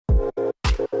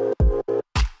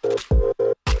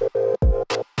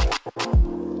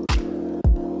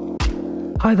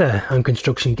Hi there, I'm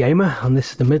Construction Gamer and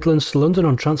this is the Midlands to London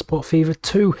on Transport Fever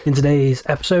 2. In today's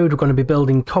episode we're going to be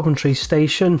building Coventry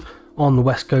Station on the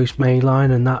West Coast Main Line,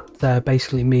 and that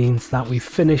basically means that we've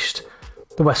finished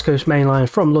the West Coast Main Line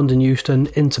from London Euston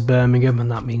into Birmingham, and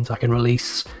that means I can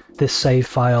release this save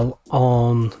file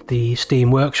on the Steam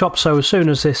Workshop. So as soon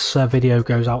as this video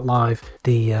goes out live,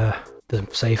 the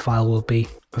save file will be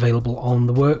available on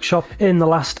the workshop. In the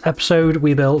last episode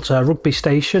we built Rugeley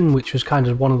Station, which was kind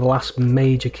of one of the last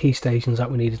major key stations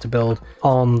that we needed to build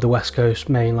on the West Coast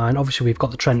Main Line. Obviously we've got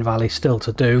the Trent Valley still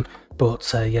to do, but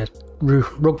yeah,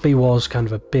 Rugeley was kind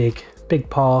of a big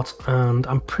part, and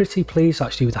I'm pretty pleased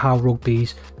actually with how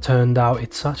Rugeley's turned out.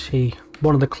 It's actually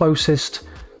one of the closest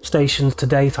stations to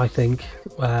date, I think,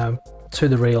 to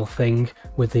the real thing,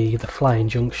 with the flying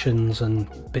junctions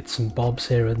and bits and bobs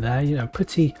here and there. You know,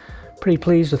 pretty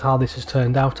pleased with how this has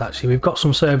turned out. Actually, we've got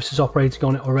some services operating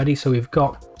on it already. So we've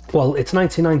got, well, it's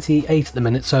 1998 at the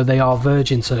minute, so they are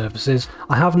Virgin services.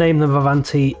 I have named them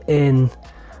Avanti in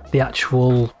the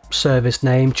actual service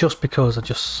name just because it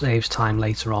just saves time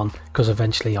later on, because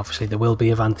eventually obviously there will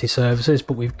be Avanti services,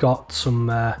 but we've got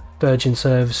some Virgin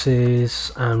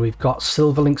services and we've got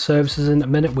Silverlink services in a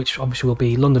minute, which obviously will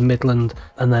be London Midland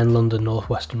and then London North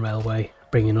Western Railway,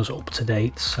 bringing us up to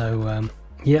date. So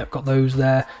yeah, I've got those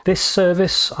there. This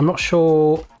service, I'm not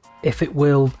sure if it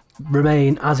will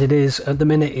remain as it is at the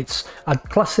minute. I'd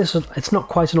class this, it's not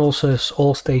quite an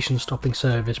all station stopping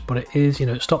service, but it is, you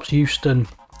know, it stops Euston,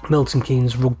 Milton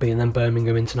Keynes, Rugby, and then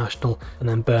Birmingham International, and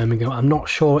then Birmingham. I'm not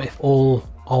sure if all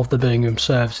of the Birmingham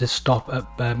services stop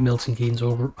at Milton Keynes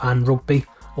and Rugby,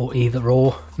 or either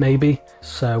or maybe.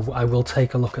 So I will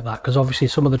take a look at that, because obviously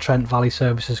some of the Trent Valley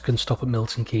services can stop at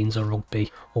Milton Keynes or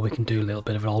Rugby, or we can do a little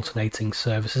bit of alternating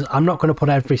services. I'm not going to put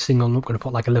every single, I'm not going to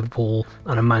put like a Liverpool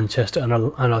and a Manchester and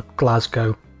a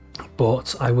Glasgow,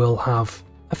 but I will have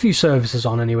a few services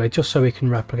on anyway, just so we can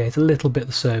replicate a little bit of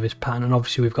the service pattern. And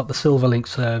obviously we've got the Silverlink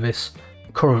service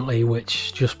currently,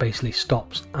 which just basically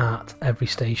stops at every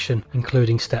station,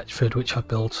 including Stetchford, which I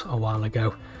built a while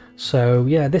ago. So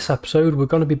yeah, this episode we're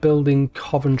going to be building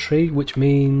Coventry, which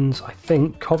means I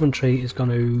think Coventry is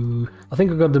going to, I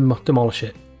think we're going to demolish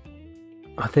it.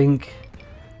 I think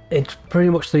it's pretty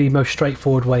much the most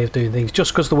straightforward way of doing things,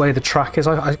 just because the way the track is.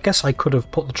 I guess I could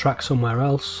have put the track somewhere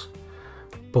else,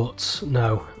 but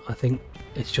no, I think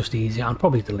it's just easier. I'll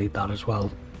probably delete that as well.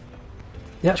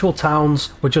 The actual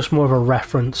towns were just more of a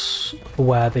reference for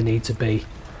where they need to be.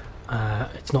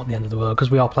 It's not the end of the world,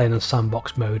 because we are playing in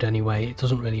sandbox mode anyway. It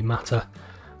doesn't really matter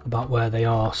about where they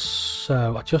are.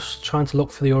 So I'm just trying to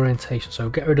look for the orientation. So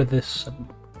get rid of this,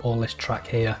 all this track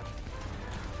here,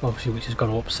 obviously, which is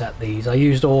going to upset these. I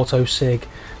used auto sig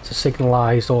to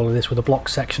signalise all of this with a block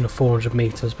section of 400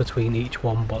 metres between each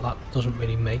one, but that doesn't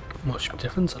really make much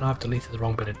difference. And I've deleted the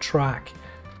wrong bit of track.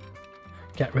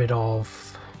 Get rid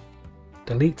of,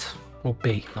 delete, or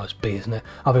B, no, it's B, isn't it?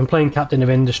 I've been playing Captain of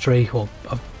Industry, or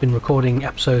I've been recording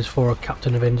episodes for a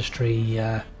Captain of Industry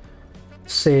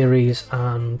series,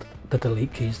 and the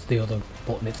delete key is the other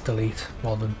button, it's delete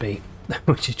rather than B,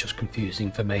 which is just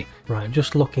confusing for me. Right, I'm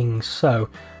just looking. So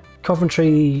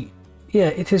Coventry, yeah,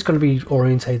 it is going to be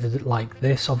orientated like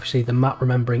this. Obviously the map,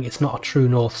 remembering it's not a true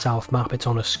north-south map, it's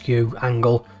on a skew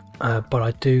angle, but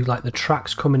I do like the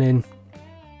tracks coming in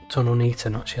to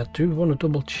Nuneaton. Actually, I do want to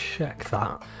double check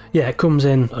that. Yeah, it comes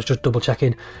in, I was just double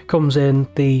checking, comes in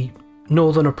the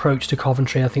northern approach to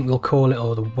Coventry, I think we'll call it,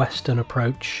 or the western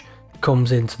approach,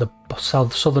 comes into the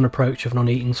southern approach of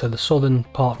Nuneaton. So the southern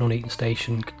part of Nuneaton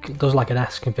station does like an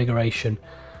S configuration,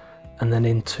 and then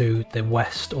into the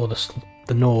west, or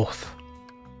the north.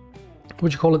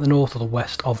 Would you call it the north or the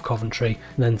west of Coventry?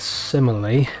 And then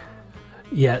similarly,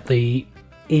 yeah, the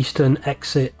eastern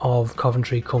exit of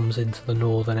Coventry comes into the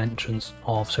northern entrance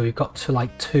of, so we've got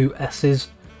two S's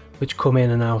which come in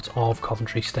and out of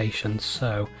Coventry station.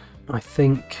 So I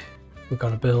think we're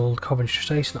going to build Coventry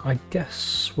station. I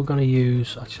guess we're going to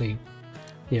use, actually,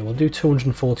 yeah, we'll do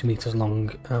 240 metres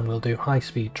long, and we'll do high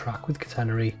speed track with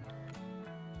catenary,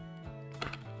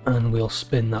 and we'll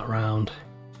spin that round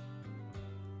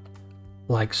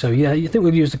like so. Yeah, you think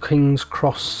we'll use the King's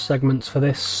Cross segments for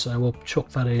this, so we'll chuck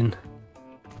that in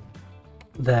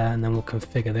there, and then we'll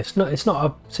configure this. No, it's not a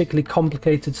particularly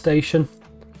complicated station.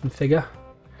 Configure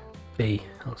B,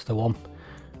 that's the one.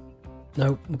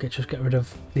 No, we'll just get rid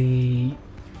of the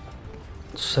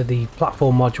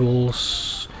platform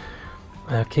modules.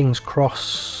 King's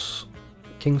Cross.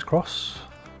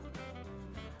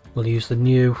 We'll use the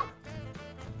new.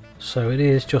 So it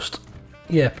is just,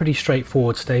 yeah, pretty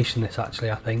straightforward station this,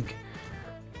 actually, I think,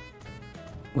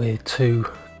 with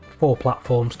four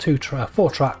platforms, four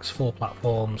tracks, four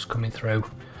platforms coming through.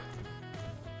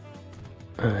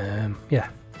 Yeah,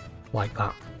 like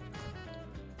that.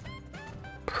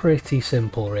 Pretty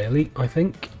simple really, I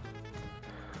think.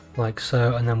 Like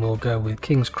so, and then we'll go with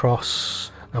King's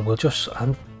Cross, and we'll just,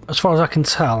 and as far as I can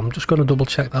tell, I'm just going to double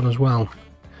check that as well.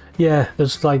 Yeah,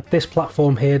 there's like this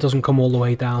platform here doesn't come all the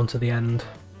way down to the end.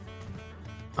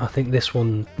 I think this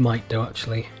one might do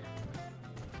actually.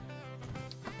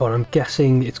 But I'm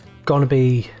guessing it's going to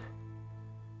be,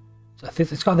 I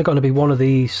think it's either going to be one of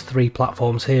these 3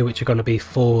 platforms here which are going to be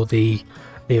for the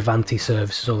Avanti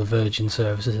services or the Virgin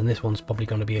services, and this one's probably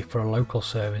going to be for a local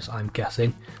service, I'm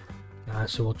guessing.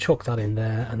 So we'll chuck that in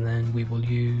there, and then we will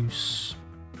use,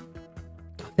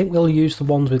 I think we'll use the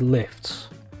ones with lifts.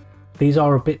 These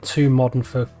are a bit too modern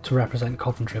to represent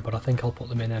Coventry, but I think I'll put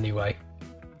them in anyway.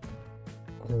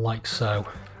 Like so.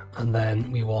 And then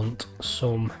we want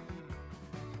some,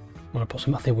 I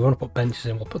think we want to put benches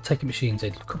in. We'll put ticket machines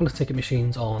in. A couple of ticket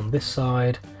machines on this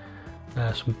side.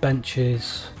 Some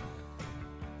benches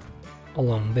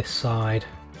along this side.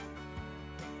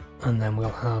 And then we'll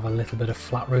have a little bit of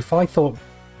flat roof. I thought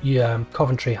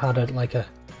Coventry had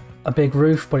a big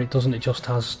roof, but it doesn't. It just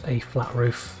has a flat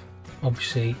roof.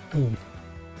 Obviously, ooh,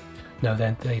 no,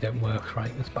 they don't work.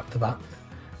 Right, let's back to that.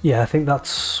 Yeah, I think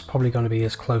that's probably going to be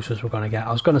as close as we're going to get.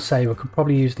 I was going to say we could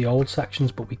probably use the old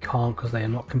sections, but we can't because they are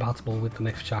not compatible with the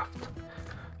lift shaft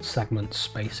segments,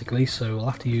 basically. So we'll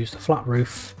have to use the flat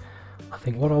roof. I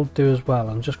think what I'll do as well,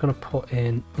 I'm just going to put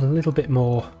in a little bit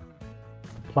more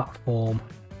platform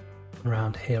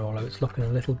around here, although it's looking a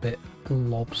little bit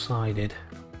lopsided.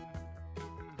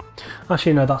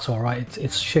 Actually, no, that's alright.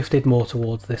 It's shifted more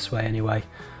towards this way anyway.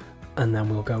 And then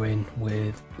we'll go in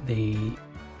with the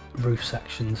roof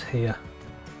sections here.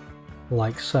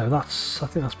 Like so. I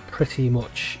think that's pretty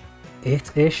much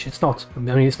it-ish. It's not, I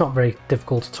mean, it's not very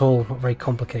difficult at all, not very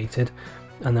complicated.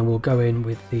 And then we'll go in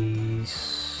with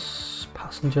these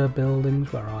passenger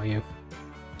buildings. Where are you?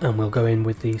 And we'll go in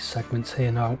with these segments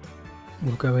here now.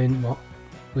 We'll go in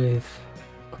with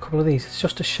a couple of these. It's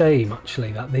just a shame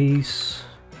actually that these,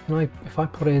 if I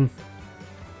put in,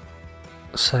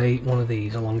 say, one of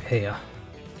these along here,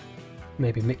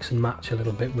 maybe mix and match a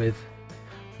little bit with,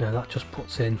 no, that just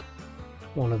puts in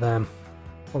one of them.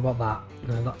 What about that?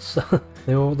 No, that's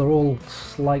they're all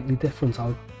slightly different. I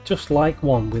would just like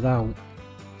one without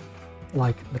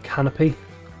like the canopy,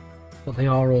 but they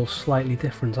are all slightly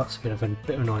different. That's a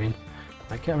bit annoying.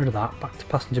 Right, get rid of that. Back to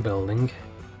passenger building.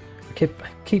 I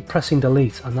keep pressing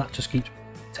delete, and that just keeps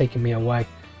taking me away.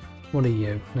 What are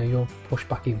you? Now you're pushed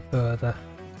back in further.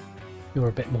 You're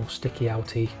a bit more sticky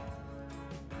outy.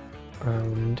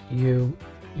 And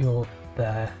you're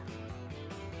there.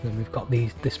 And then we've got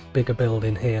this bigger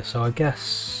building here. So I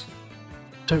guess,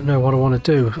 don't know what I want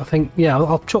to do. I think, yeah,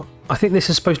 I think this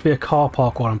is supposed to be a car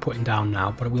park what I'm putting down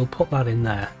now, but we'll put that in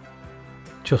there.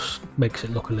 Just makes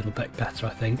it look a little bit better,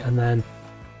 I think. And then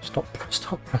stop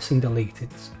pressing delete.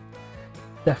 It's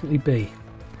definitely B.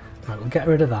 Right, we'll get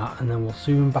rid of that, and then we'll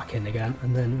zoom back in again,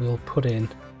 and then we'll put in,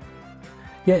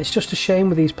 yeah, it's just a shame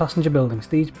with these passenger buildings.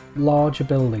 These larger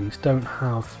buildings don't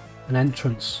have an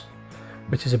entrance,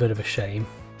 which is a bit of a shame,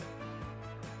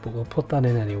 but we'll put that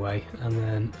in anyway. And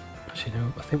then, actually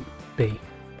no, I think B,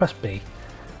 press B.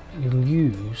 You'll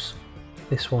use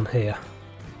this one here.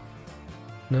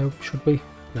 No, should we?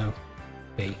 No,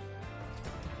 B.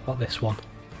 Got this one.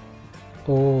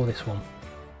 Or this one.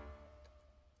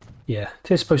 Yeah,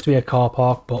 it is supposed to be a car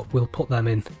park, but we'll put them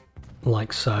in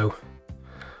like so,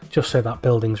 just so that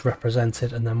building's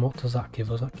represented. And then what does that give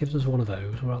us? That gives us one of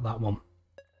those. What about that one?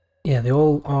 Yeah, they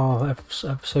all are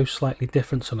so slightly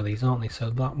different, some of these, aren't they?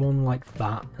 So that one like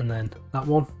that, and then that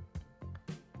one.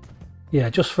 Yeah,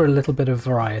 just for a little bit of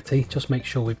variety, just make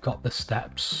sure we've got the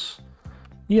steps.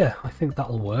 Yeah, I think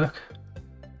that'll work.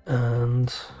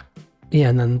 And yeah,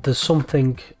 and then there's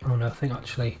something, oh no, I think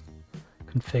actually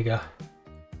configure.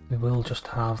 We will just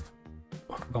have,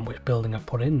 I've forgotten which building I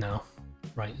put in now.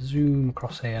 Right, zoom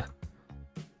across here.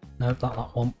 No,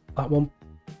 that one. That one.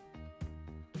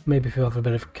 Maybe if you have a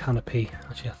bit of canopy.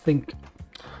 Actually, I think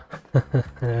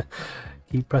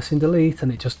keep pressing delete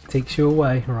and it just takes you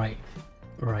away.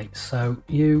 Right, so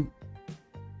you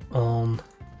on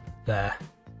there.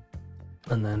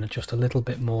 And then just a little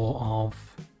bit more of,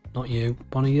 not you,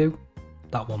 one of you,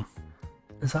 that one.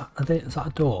 Is that a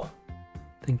door?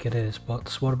 I think it is,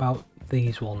 but what about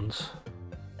these ones?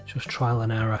 Just trial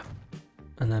and error.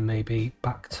 And then maybe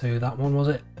back to that one, was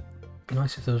it? Be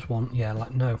nice if there was one, yeah,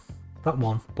 like, no, that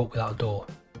one, but without a door.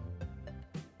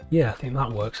 Yeah, I think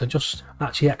that works. So just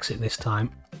actually exit this time.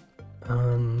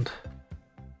 And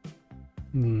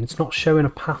it's not showing a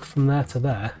path from there to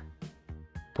there,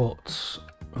 but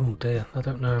oh dear, I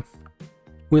don't know.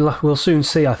 we'll soon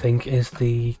see. I think is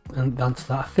the answer.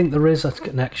 That I think there is a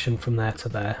connection from there to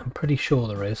there. I'm pretty sure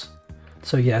there is.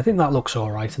 So yeah, I think that looks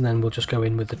all right, and then we'll just go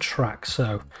in with the track.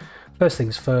 So first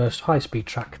things first, high-speed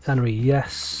track catenary,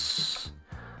 yes.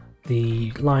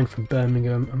 The line from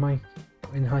Birmingham, am I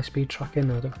putting high-speed track in?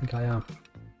 No, I don't think I am.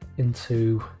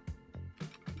 Into,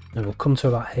 and we'll come to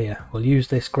about here. We'll use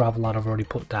this gravel that I've already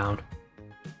put down.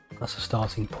 That's a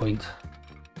starting point.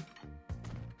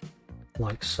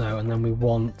 Like so, and then we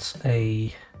want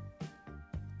a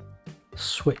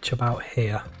switch about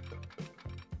here.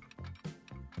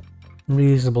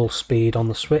 Reasonable speed on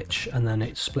the switch, and then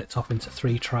it splits off into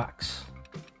 3 tracks.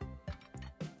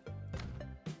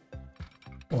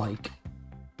 Like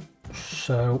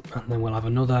so, and then we'll have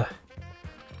another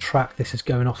track. This is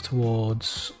going off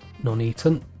towards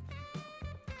Nuneaton.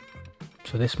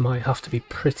 So this might have to be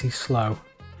pretty slow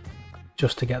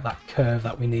just to get that curve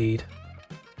that we need.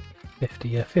 50,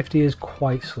 yeah, 50 is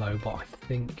quite slow, but I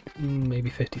think maybe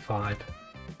 55.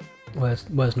 Where's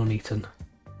Nuneaton?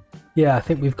 Yeah, I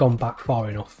think we've gone back far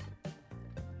enough.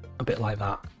 A bit like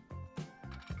that.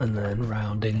 And then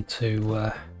round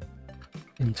into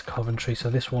Coventry. So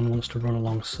this one wants to run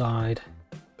alongside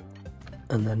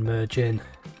and then merge in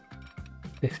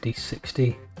 50,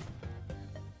 60.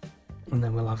 And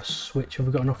then we'll have a switch. Have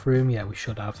we got enough room? Yeah, we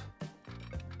should have.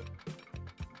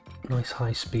 Nice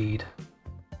high speed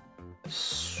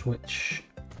switch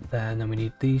there, and then we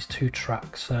need these 2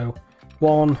 tracks. So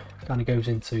one kind of goes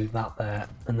into that there,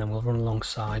 and then we'll run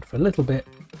alongside for a little bit,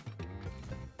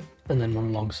 and then run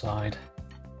alongside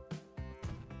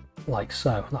like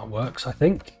so. That works, I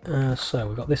think. So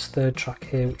we've got this 3rd track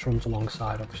here which runs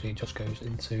alongside. Obviously it just goes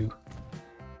into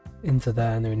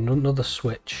there, and then another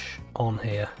switch on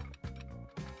here.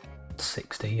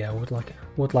 60, yeah, would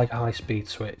like a high speed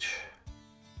switch.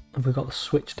 Have we got the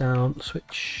switch down?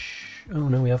 Switch. Oh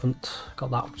no, we haven't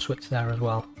got that switch there as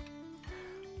well.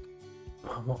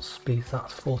 What speed is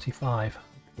that? 45.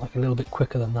 Like a little bit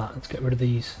quicker than that. Let's get rid of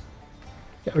these.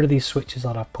 Get rid of these switches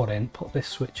that I've put in. Put this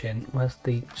switch in. Where's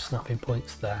the snapping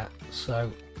points there?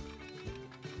 So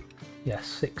yeah,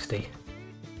 60.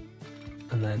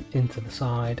 And then into the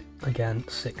side again,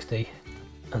 60.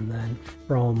 And then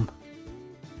from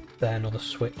there another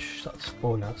switch. That's,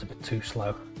 oh no, it's a bit too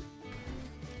slow.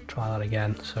 Try that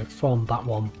again. So from that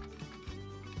one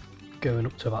going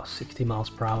up to about 60 miles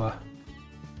per hour.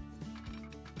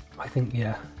 I think,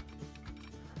 yeah.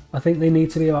 I think they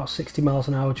need to be about 60 miles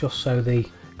an hour just so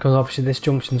because obviously this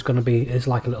junction's going to be, is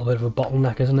like a little bit of a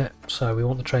bottleneck, isn't it? So we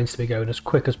want the trains to be going as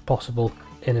quick as possible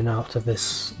in and out of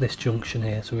this junction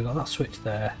here. So we've got that switch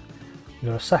there.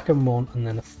 We've got a second one and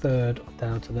then a third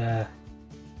down to there.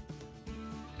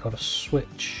 Got a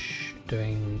switch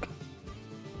doing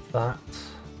that.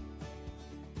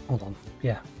 Hold on,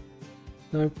 yeah.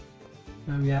 No,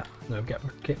 yeah, no, get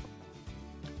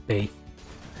B.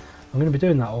 I'm going to be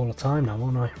doing that all the time now,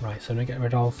 won't I? Right, so I'm going to get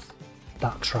rid of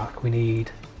that track. We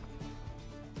need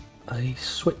a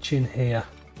switch in here.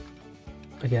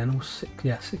 Again,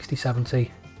 yeah, 60,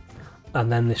 70.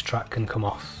 And then this track can come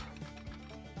off.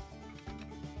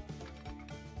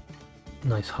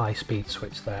 Nice high speed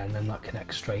switch there, and then that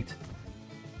connects straight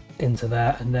into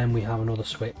there. And then we have another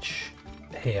switch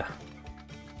here.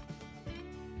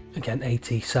 Again,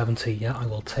 80, 70, yeah, I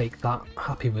will take that.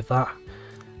 Happy with that.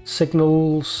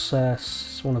 Signals,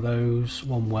 one of those,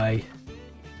 one way.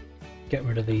 Get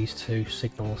rid of these 2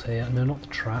 signals here. No, not the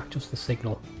track, just the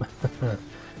signal.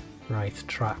 Right,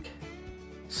 track.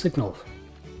 Signal.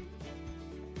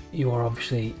 You are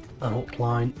obviously an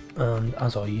upline, and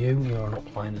as are you. You're an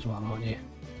upline as well, aren't you?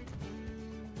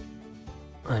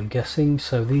 I'm guessing.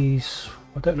 So these,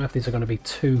 I don't know if these are going to be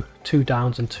two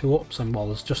downs and 2 ups, and well,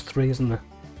 there's just 3, isn't there?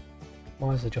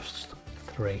 Why is there just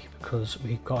 3? Because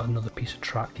we've got another piece of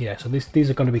track. Yeah, so these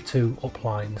are going to be 2 up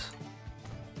lines.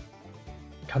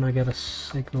 Can I get a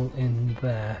signal in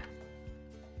there?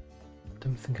 I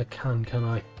don't think I can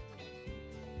I?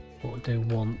 But I do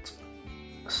want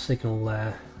a signal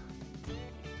there.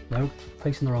 No,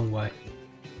 facing the wrong way.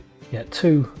 Yeah,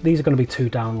 2. These are going to be 2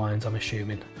 down lines, I'm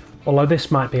assuming. Although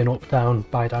this might be an up-down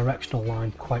bi-directional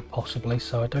line, quite possibly,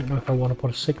 so I don't know if I want to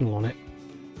put a signal on it.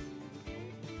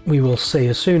 We will see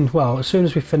as soon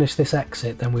as we finish this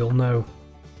exit, then we'll know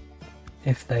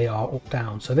if they are up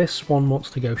down. So this one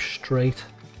wants to go straight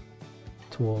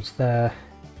towards there,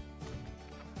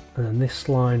 and then this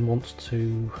line wants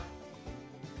to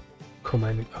come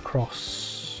in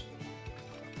across,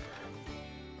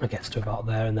 I guess, to about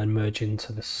there, and then merge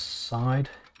into the side.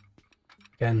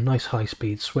 Again, nice high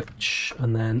speed switch,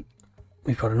 and then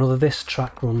we've got another, this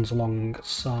track runs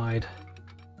alongside.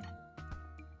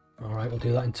 Alright, we'll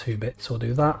do that in 2 bits. We'll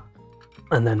do that,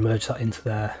 and then merge that into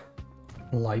there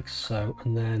like so.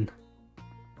 And then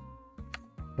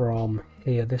from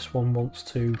here, this one wants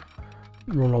to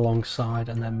run alongside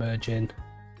and then merge in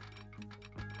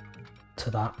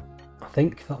to that. I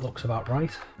think that looks about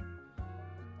right.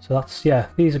 So that's, yeah,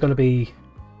 these are going to be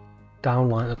down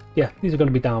line. Yeah, these are going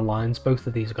to be down lines. Both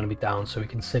of these are going to be down, so we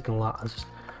can signal that as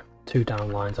 2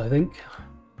 down lines. I think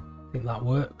that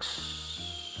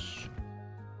works.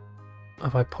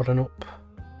 Have I put an up?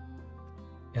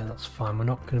 Yeah, that's fine. We're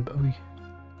not going to. We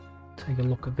take a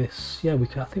look at this. Yeah, we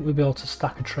can. I think we'll be able to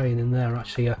stack a train in there.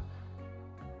 Actually, a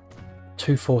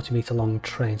 240-metre long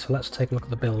train. So let's take a look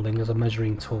at the building as a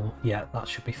measuring tool. Yeah, that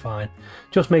should be fine.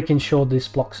 Just making sure this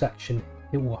block section.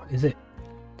 What is it?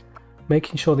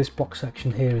 Making sure this block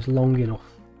section here is long enough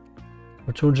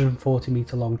for a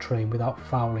 240-metre long train without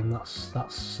fouling that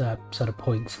set of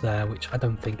points there, which I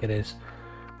don't think it is.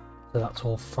 So that's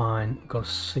all fine. Got a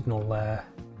signal there.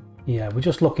 Yeah, we're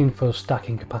just looking for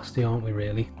stacking capacity, aren't we,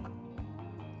 really?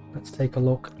 Let's take a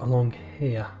look along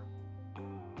here.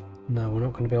 No, we're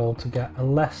not going to be able to get,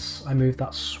 unless I move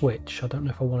that switch. I don't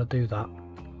know if I want to do that.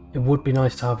 It would be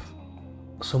nice to have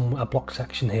a block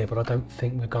section here, but I don't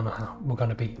think we're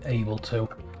gonna be able to.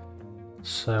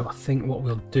 So I think what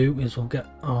we'll do is we'll get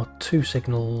our 2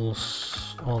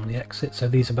 signals on the exit. So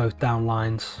these are both down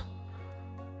lines.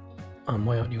 And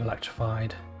why aren't you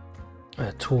electrified?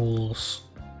 Tools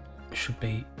should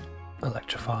be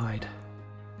electrified.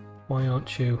 Why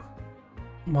aren't you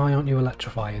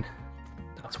electrifying?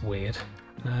 That's weird.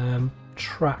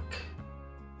 Track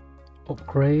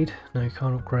upgrade. No, you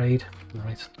can't upgrade.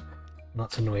 Right.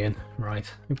 That's annoying. Right,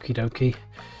 okie dokie.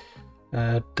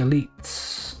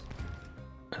 Delete.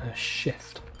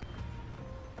 Shift.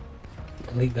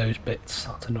 Delete those bits.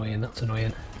 That's annoying. That's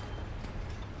annoying.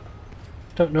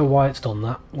 Don't know why it's done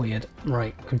that. Weird.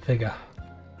 Right, configure.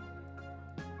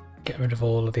 Get rid of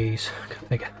all of these.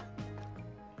 Configure.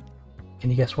 Can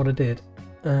you guess what I did?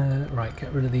 Right,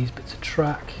 get rid of these bits of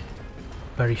track.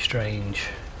 Very strange.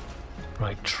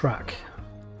 Right, track.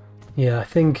 Yeah, I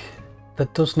think there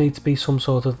does need to be some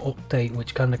sort of update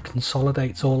which kind of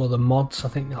consolidates all of the mods. I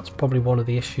think that's probably one of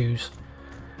the issues,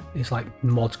 is like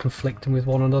mods conflicting with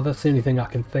one another. It's the only thing I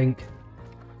can think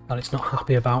that it's not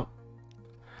happy about.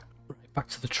 Right, back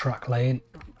to the track lane,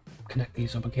 connect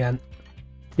these up again.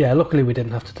 Yeah, luckily we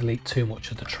didn't have to delete too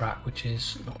much of the track, which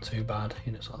is not too bad.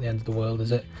 You know, it's not the end of the world,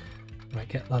 is it? Right,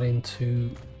 get that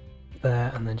into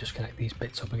there and then just connect these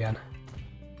bits up again.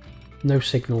 No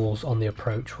signals on the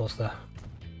approach, was there?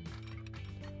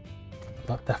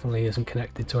 That definitely isn't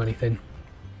connected to anything.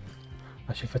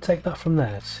 Actually, if I take that from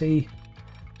there, see,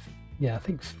 yeah, I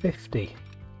think 50,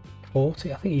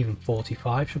 40, I think even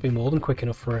 45 should be more than quick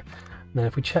enough for it. And then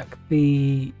if we check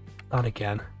that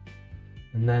again,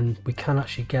 and then we can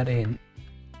actually get in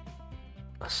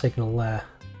a signal there,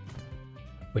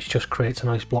 which just creates a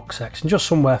nice block section, just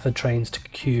somewhere for trains to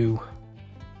queue,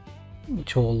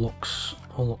 which all looks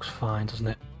fine, doesn't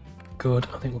it? Good.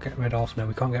 I think we'll get rid of. No,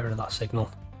 we can't get rid of that signal.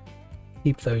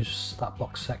 Keep that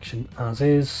block section as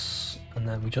is, and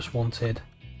then we just wanted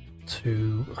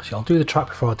to. Actually, I'll do the track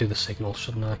before I do the signal,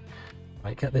 shouldn't I?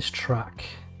 Right, get this track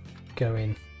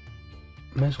going.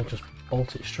 May as well just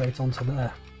bolt it straight onto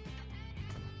there.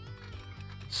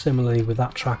 Similarly with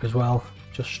that track as well,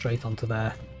 just straight onto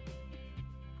there.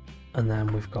 And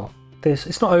then we've got this.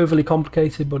 It's not overly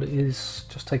complicated, but it is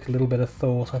just take a little bit of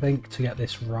thought, I think, to get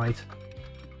this right.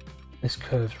 This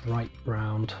curves right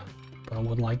round, but I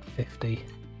would like 50,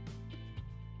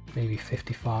 maybe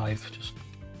 55, just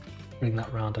bring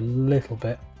that round a little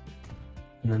bit.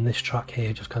 And then this track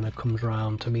here just kind of comes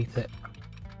round to meet it.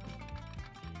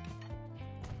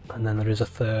 And then there is a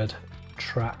third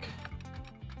track.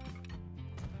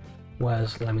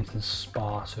 Where's Leamington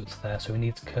Spa? So it's there, so we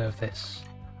need to curve this.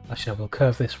 Actually, no, we'll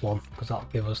curve this one because that'll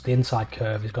give us the inside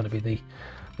curve is going to be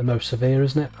the most severe,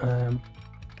 isn't it?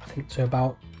 I think to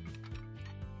about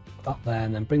there,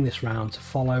 and then bring this round to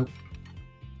follow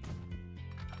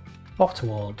off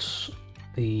towards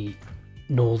the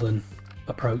northern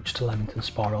approach to Leamington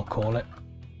Spa, I'll call it,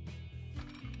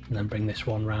 and then bring this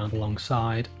one round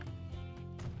alongside,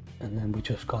 and then we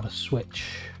just got a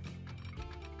switch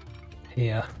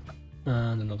here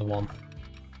and another one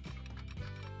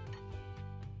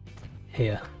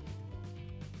here.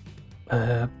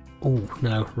 Oh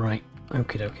no, right,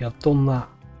 okie dokie, I've done that.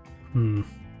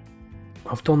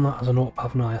 I've done that as an up,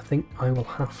 haven't I? I think I will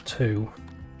have to.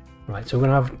 Right, so we're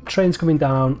going to have trains coming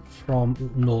down from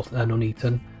North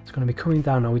Nuneaton. It's going to be coming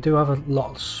down now. We do have a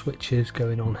lot of switches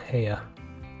going on here.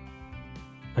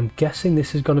 I'm guessing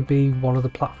this is going to be one of the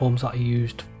platforms that are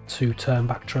used to turn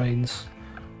back trains.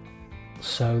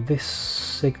 So this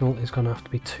signal is going to have to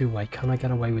be two-way. Can I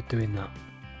get away with doing that?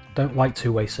 Don't like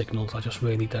two-way signals. I just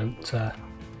really don't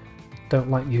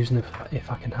like using them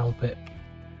if I can help it.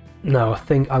 No, I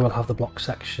think I will have the block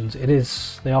sections.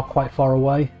 They are quite far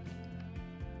away,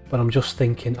 but I'm just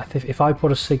thinking, if I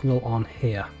put a signal on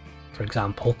here, for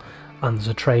example, and there's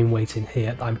a train waiting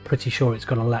here, I'm pretty sure it's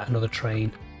going to let another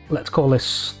train. Let's call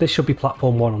this should be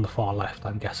platform 1 on the far left,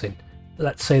 I'm guessing.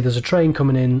 Let's say there's a train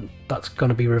coming in that's going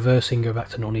to be reversing, go back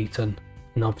to Nuneaton,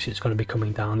 and obviously it's going to be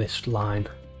coming down this line,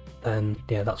 then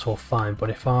yeah, that's all fine. But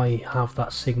if I have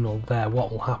that signal there,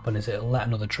 what will happen is it'll let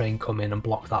another train come in and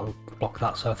block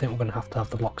that. So I think we're going to have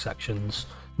the block sections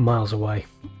miles away,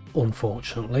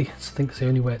 unfortunately. I think it's the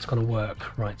only way it's going to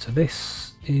work. Right, so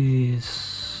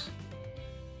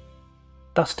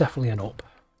that's definitely an up.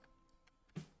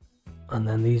 And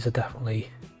then these are definitely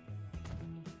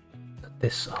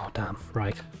this. Oh damn,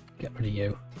 right, get rid of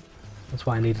you. That's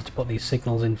why I needed to put these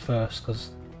signals in first,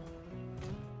 because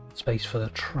space for the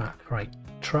track. Right,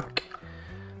 track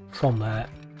from there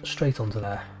straight onto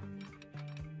there.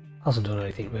 Hasn't done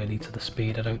anything really to the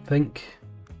speed, I don't think.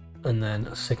 And then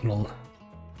a signal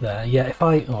there. Yeah,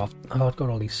 I've got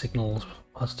all these signals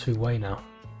as two-way now.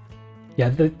 Yeah,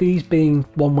 these being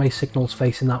one-way signals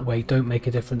facing that way don't make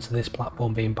a difference to this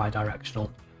platform being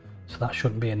bi-directional, so that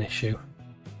shouldn't be an issue.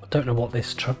 I don't know what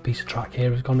this piece of track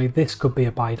here is going to be. This could be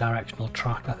a bi-directional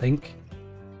track, I think.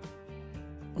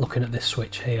 Looking at this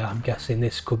switch here, I'm guessing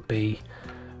this could be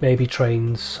maybe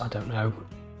trains, I don't know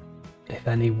if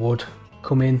any would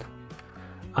come in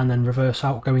and then reverse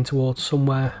out going towards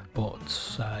somewhere,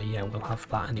 but yeah, we'll have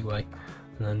that anyway.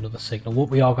 And then another signal. What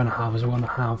we are going to have is we're going to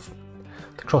have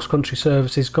the cross-country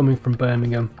services coming from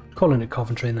Birmingham, calling at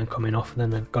Coventry and then coming off, and then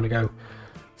they're going to go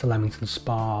to Leamington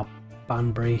Spa,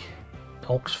 Banbury,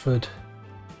 Oxford,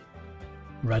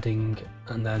 Reading,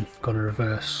 and then going to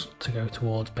reverse to go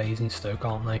towards Basingstoke,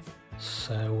 aren't they?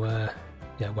 So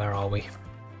yeah, where are we?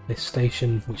 This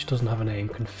station, which doesn't have a name,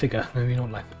 configure. No, you're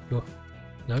not left. No,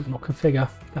 not configure.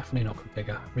 Definitely not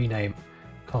configure. Rename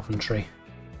Coventry.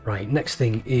 Right. Next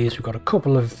thing is we've got a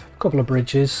couple of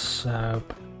bridges.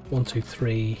 1, 2,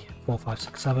 3, 4, 5,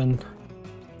 6, 7.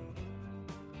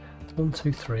 1,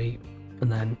 2, 3,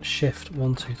 and then shift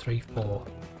 1, 2, 3, 4.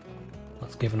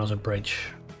 That's given us a bridge.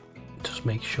 Just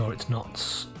make sure it's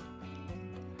not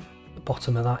the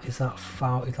bottom of that. Is that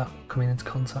coming into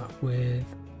contact with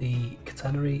the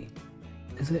catenary?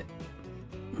 Is it?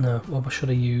 No. What should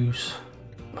I use?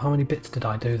 How many bits did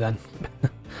I do then?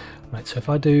 Right. So if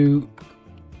I do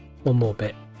one more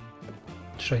bit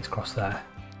straight across there.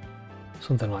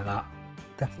 Something like that.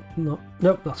 Definitely not.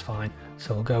 Nope, that's fine.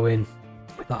 So we'll go in.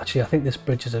 Actually, I think this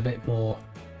bridge is a bit more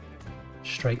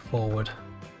straightforward.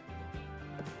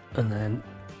 And then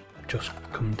just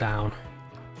come down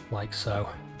like so.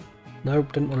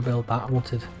 Nope, didn't want to build that.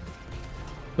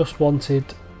 Just wanted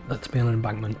that to be on an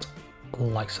embankment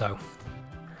like so.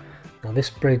 Now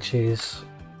this bridge it's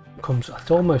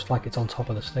almost like it's on top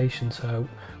of the station. So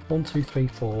 1, 2, 3,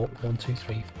 4, 1, 2,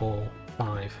 3, 4,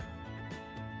 5.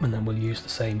 And then we'll use the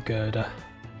same girder,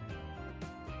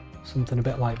 something a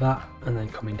bit like that, and then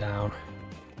coming down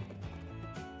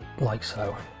like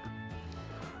so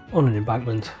on an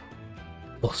embankment.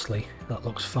 Thusly, that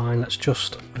looks fine. Let's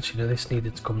just actually, this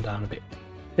needed to come down a bit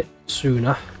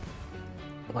sooner,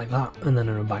 like that, and then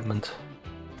an embankment.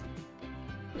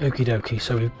 Okie dokie.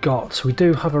 So we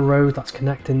do have a road that's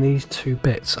connecting these two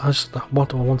bits.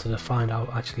 What I wanted to find out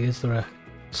actually, is there a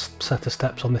set of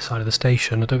steps on this side of the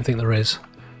station? I don't think there is.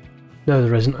 No,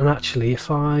 there isn't. And actually, if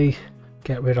I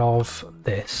get rid of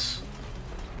this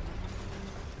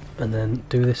and then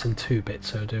do this in two bits,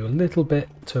 so do a little bit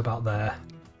to about there,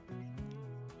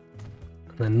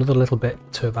 and then another little bit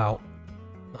to about,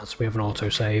 as we have an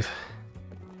autosave,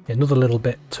 another little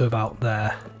bit to about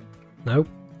there. No,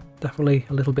 definitely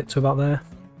a little bit to about there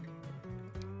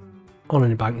on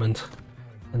an embankment,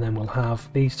 and then we'll have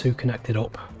these two connected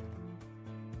up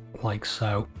like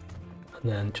so,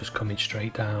 and then just coming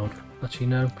straight down. Actually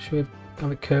no, should we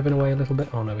have it curving away a little bit?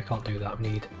 Oh no, we can't do that.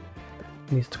 It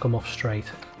needs to come off straight.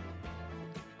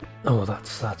 Oh,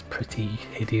 that's pretty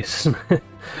hideous, isn't it?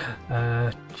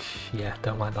 Yeah,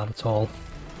 don't like that at all.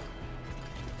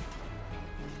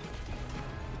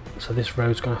 So this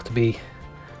road's going to have to be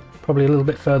probably a little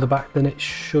bit further back than it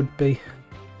should be,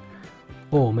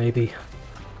 or maybe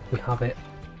we have it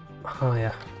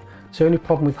higher. It's the only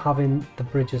problem with having the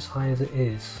bridge as high as it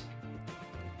is.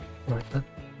 Right, let's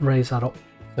raise that up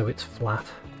so it's flat.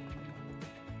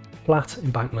 Flat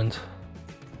embankment,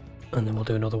 and then we'll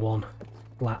do another one.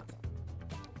 Flat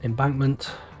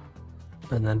embankment,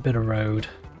 and then bit of road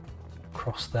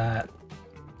across there,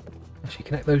 Actually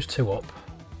connect those two up,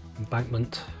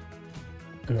 embankment,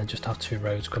 and then just have two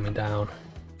roads coming down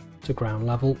to ground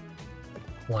level,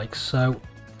 like so,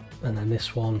 and then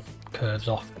this one curves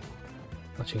off.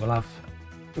 Actually we'll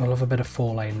have a bit of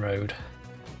 4-lane road.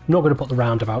 I'm not going to put the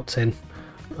roundabouts in.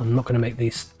 I'm not going to make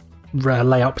these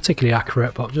layout particularly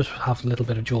accurate, but just have a little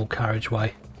bit of dual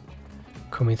carriageway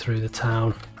coming through the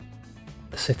town.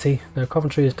 The city. Now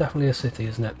Coventry is definitely a city,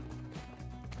 isn't it?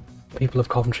 People of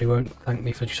Coventry won't thank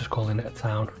me for just calling it a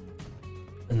town.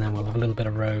 And then we'll have a little bit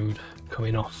of road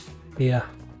coming off here.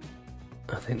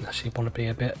 I think that should want to be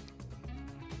a bit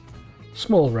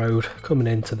small road coming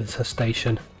into the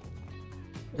station.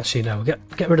 Actually no,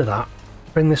 get rid of that.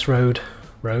 Bring this road,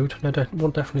 no, we'll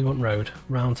definitely want road,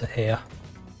 round to here.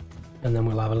 And then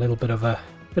we'll have a little bit of a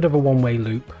one-way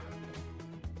loop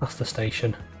past the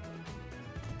station.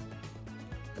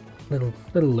 Little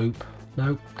loop.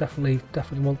 No, definitely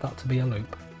want that to be a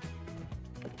loop.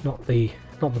 Not the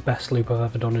best loop I've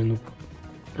ever done in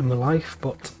my life,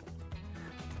 but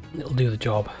it'll do the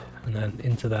job. And then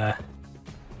into there,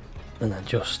 and then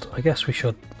just I guess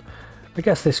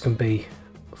this can be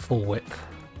full width.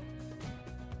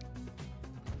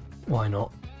 Why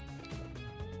not?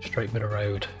 Straight bit of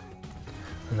road.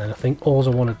 And then I think all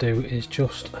I want to do is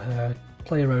just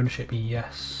player ownership.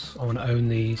 Yes, I want to own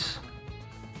these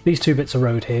two bits of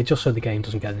road here, just so the game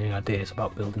doesn't get any ideas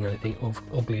about building anything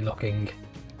ugly looking.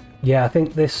 Yeah, I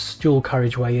think this dual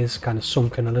carriageway is kind of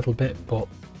sunken a little bit, but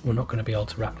we're not going to be able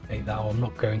to replicate that, or I'm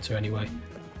not going to anyway.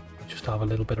 Just have a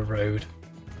little bit of road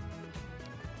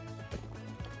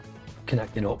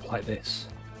connecting up like this.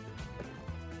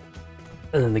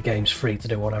 And then the game's free to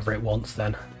do whatever it wants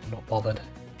then. I'm not bothered.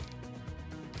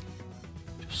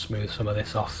 Just smooth some of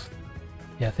this off.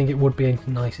 Yeah, I think it would be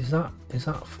nice. Is that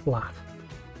flat?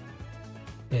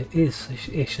 It is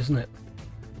ish, isn't it?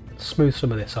 Smooth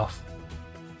some of this off.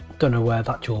 Don't know where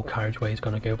that dual carriageway is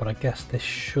going to go, but I guess this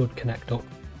should connect up,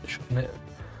 shouldn't it?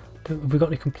 Have we got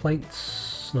any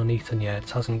complaints? None Ethan, yeah,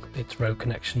 its road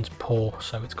connection's poor,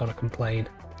 so it's got to complain.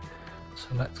 So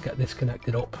let's get this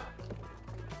connected up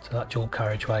to that dual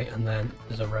carriageway, and then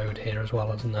there's a road here as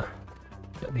well, isn't there?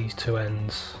 Get these two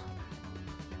ends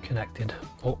connected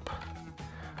up.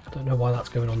 I don't know why that's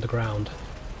going underground.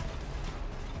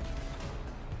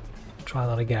 Try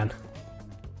that again.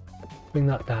 Bring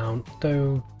that down.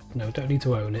 Don't need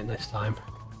to own it this time.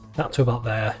 That to about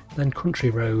there. Then country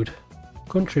road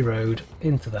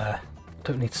into there.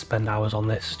 Don't need to spend hours on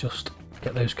this. Just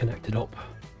get those connected up.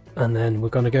 And then we're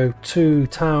going to go to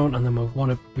town, and then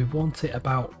we want it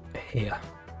about here.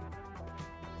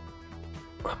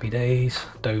 Happy days.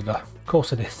 Dover. Of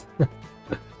course it is.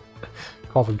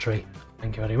 Coventry.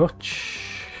 Thank you very much.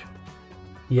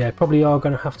 Yeah, probably are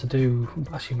going to have to do...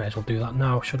 Actually, may as well do that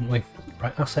now, shouldn't we?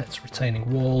 Right, assets, retaining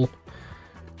wall,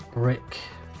 brick,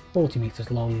 40 metres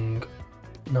long,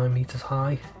 9 metres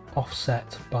high,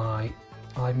 offset by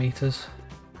 5 metres,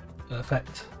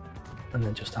 perfect. And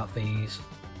then just have these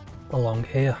along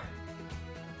here.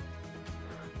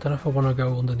 Don't know if I want to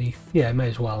go underneath. Yeah, may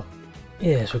as well.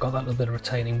 Yeah, so we've got that little bit of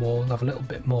retaining wall. We'll have a little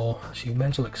bit more. Actually, may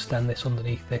as well extend this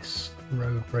underneath this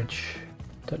road bridge.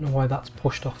 Don't know why that's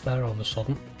pushed off there all of a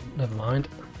sudden. Never mind.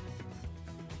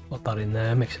 Put that in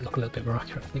there, makes it look a little bit more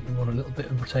accurate. I think we want a little bit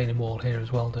of retaining wall here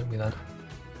as well, don't we then?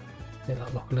 Make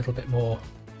that look a little bit more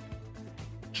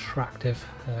attractive.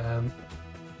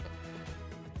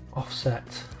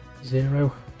 Offset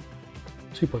 0,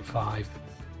 2.5,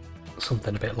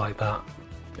 something a bit like that.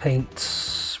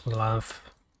 Paints, we'll have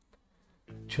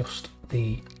just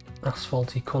the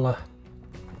asphalty colour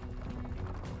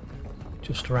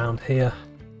just around here.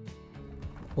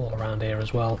 All around here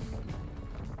as well,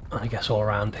 and I guess all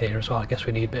around here as well. I guess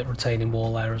we need a bit of retaining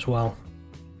wall there as well.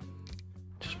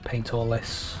 Just paint all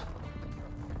this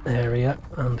area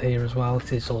and here as well.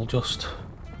 It is all just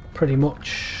pretty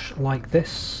much like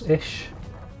this ish,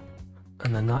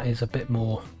 and then that is a bit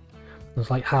more. There's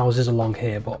like houses along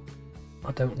here, but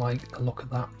I don't like the look of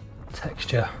that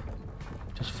texture.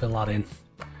 Just fill that in.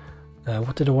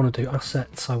 What did I want to do?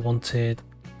 Assets, I wanted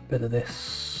a bit of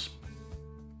this.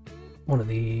 One of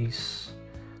these,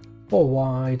 all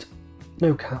wide,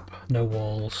 no cap, no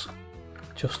walls,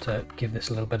 just to give this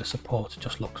a little bit of support. It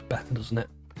just looks better, doesn't it?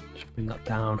 Just bring that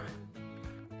down.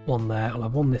 One there, I'll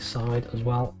have one this side as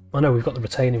well. I know we've got the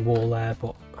retaining wall there,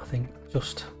 but I think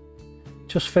just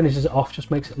finishes it off,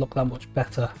 just makes it look that much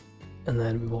better. And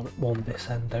then we want one this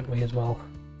end, don't we, as well?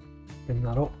 Bring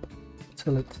that up,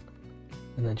 till it,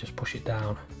 and then just push it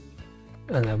down.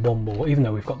 And then one more, even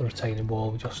though we've got the retaining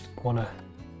wall, we just want to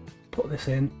put this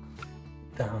in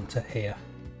down to here.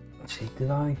 Actually, did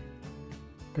I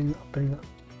bring that?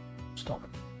 Stop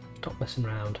messing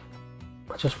around.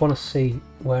 I just want to see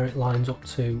where it lines up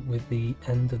to with the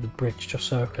end of the bridge, just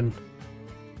so I can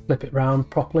flip it round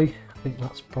properly. I think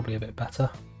that's probably a bit better.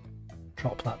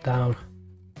 Drop that down.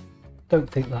 Don't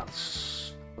think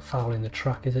that's fouling the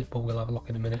track, is it? But we'll have a look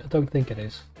in a minute. I don't think it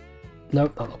is.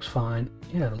 Nope, that looks fine.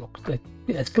 Yeah, yeah,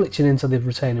 it's glitching into the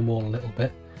retaining wall a little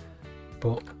bit,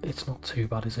 but it's not too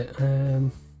bad, is it?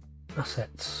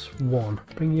 Assets 1.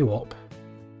 Bring you up.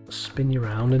 Spin you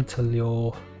around until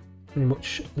you're pretty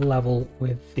much level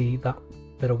with that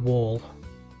bit of wall,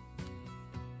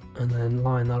 and then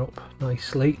line that up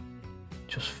nicely.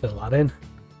 Just fill that in.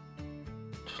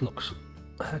 Just looks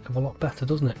a heck of a lot better,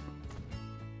 doesn't it?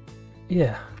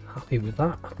 Yeah, happy with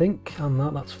that, I think. And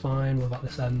that's fine. What about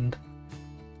this end?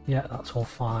 Yeah, that's all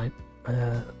fine.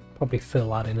 Probably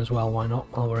fill that in as well, why not,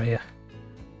 while we're here.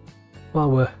 While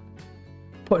we're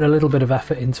putting a little bit of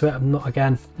effort into it. I'm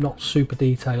not super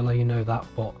detailed, you know that,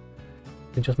 but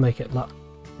I can just make it look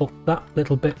that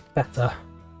little bit better,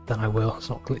 then I will. It's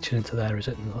not glitching into there, is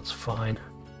it? And that's fine.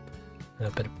 And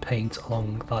a bit of paint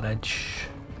along that edge,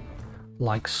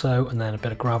 like so, and then a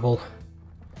bit of gravel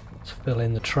to fill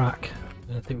in the track.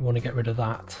 I think we want to get rid of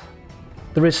that.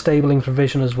 There is stabling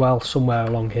provision as well somewhere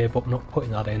along here, but I'm not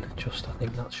putting that in. Just, I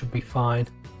think that should be fine.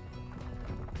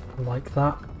 Like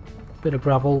that. Bit of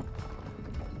gravel.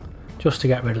 Just to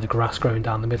get rid of the grass growing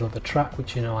down the middle of the track,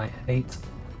 which you know I hate.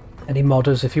 Any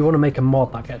modders, if you want to make a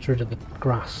mod that gets rid of the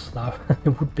grass, that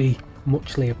would be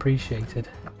muchly appreciated.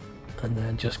 And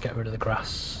then just get rid of the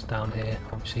grass down here.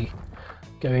 Obviously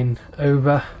going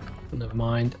over, never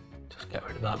mind. Get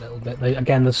rid of that little bit.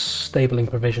 Again, there's stabling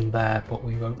provision there, but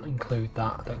we won't include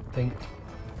that, I don't think.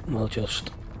 We'll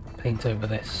just paint over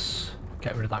this,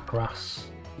 get rid of that grass,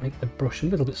 make the brush a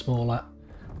little bit smaller.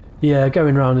 Yeah,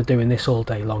 going around and doing this all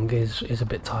day long is a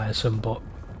bit tiresome, but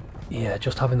yeah,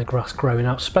 just having the grass growing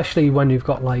out, especially when you've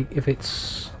got, like, if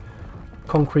it's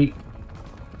concrete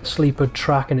sleeper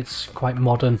track and it's quite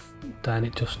modern, then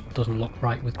it just doesn't look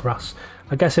right with grass.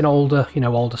 I guess in older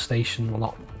stations, a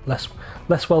lot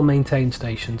less well maintained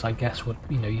stations, I guess, would,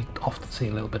 you often see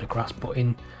a little bit of grass, but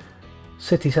in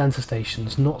city centre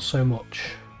stations, not so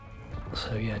much.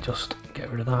 So yeah, just get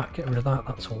rid of that,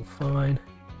 that's all fine.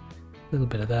 A little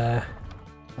bit of there.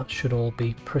 That should all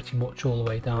be pretty much all the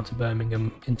way down to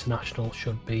Birmingham International,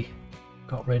 should be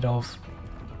got rid of.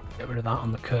 Get rid of that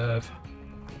on the curve.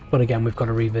 But again, we've got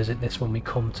to revisit this when we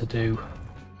come to do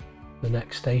the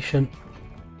next station.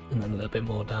 And then a little bit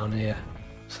more down here.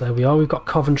 So there we are, we've got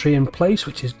Coventry in place,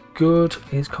 which is good.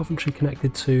 Is Coventry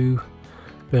connected to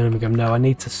Birmingham? No, I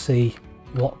need to see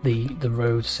what the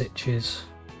road sitch is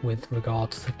with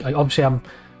regards to... Obviously I'm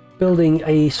building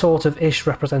a sort of ish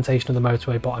representation of the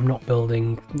motorway, but I'm not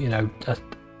building, a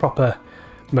proper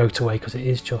motorway, because it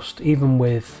is just, even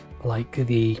with like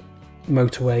the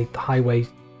motorway, the highway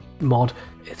mod,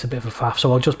 it's a bit of a faff.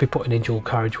 So I'll just be putting in dual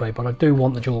carriageway, but I do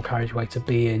want the dual carriageway to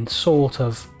be in sort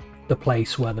of the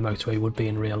place where the motorway would be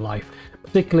in real life,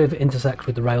 particularly if it intersects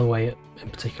with the railway in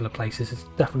particular places. It's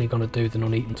definitely going to do the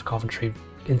Nuneaton to Coventry,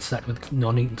 intersect with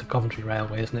Nuneaton to Coventry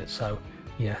railway, isn't it? So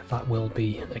yeah, that will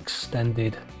be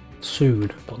extended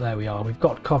soon. But there we are, we've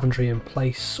got Coventry in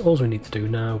place. All we need to do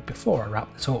now, before I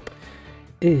wrap this up,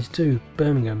 is do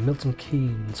Birmingham, Milton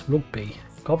Keynes, Rugby,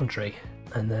 Coventry,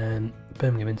 and then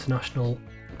Birmingham International,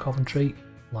 Coventry,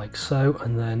 like so.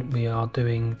 And then we are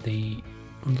doing the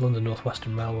London North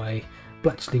Western Railway,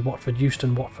 Bletchley, Watford,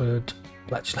 Euston, Watford,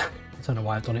 Bletchley. I don't know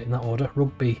why I've done it in that order.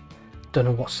 Rugby, don't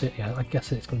know what city. I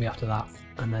guess it's going to be after that,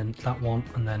 and then that one,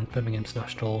 and then Birmingham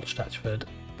International, Stetchford,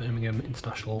 Birmingham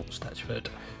International, Stetchford.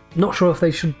 Not sure if they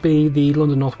should be the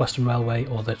London North Western Railway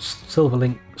or the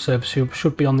Silverlink service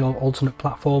should be on the alternate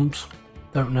platforms.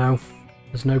 Don't know.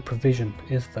 There's no provision,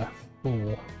 is there?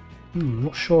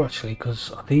 Not sure actually,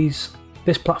 because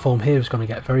this platform here is going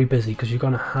to get very busy, because you're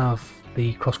going to have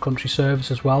the cross-country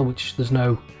service as well, which there's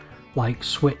no like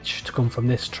switch to come from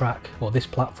this track or this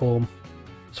platform,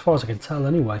 as far as I can tell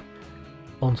anyway,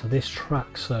 onto this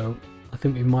track. So I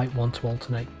think we might want to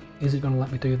alternate. Is it going to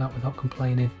let me do that without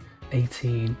complaining?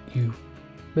 18, you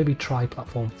maybe try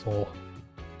platform 4.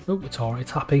 Oh, it's alright,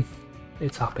 it's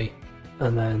happy.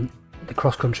 And then the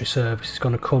cross-country service is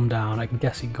going to come down. I can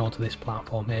guess it can go onto this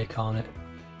platform here, can't it?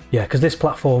 Yeah, because this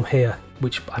platform here,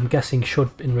 which I'm guessing should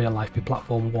in real life be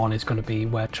platform 1, is going to be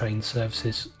where train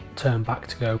services turn back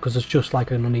to go, because there's just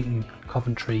like a Nuneaton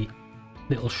Coventry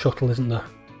little shuttle, isn't there,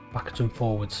 backwards and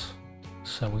forwards.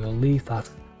 So we'll leave that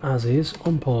as is,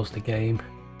 unpause the game,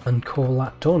 and call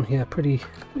that done. Yeah,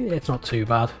 it's not too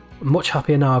bad. I'm much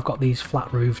happier now I've got these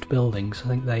flat roofed buildings. I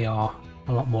think they are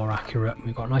a lot more accurate.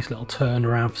 We've got a nice little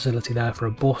turnaround facility there for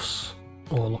a bus.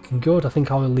 All looking good. I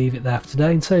think I will leave it there for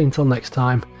today and say until next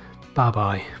time, Bye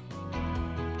bye.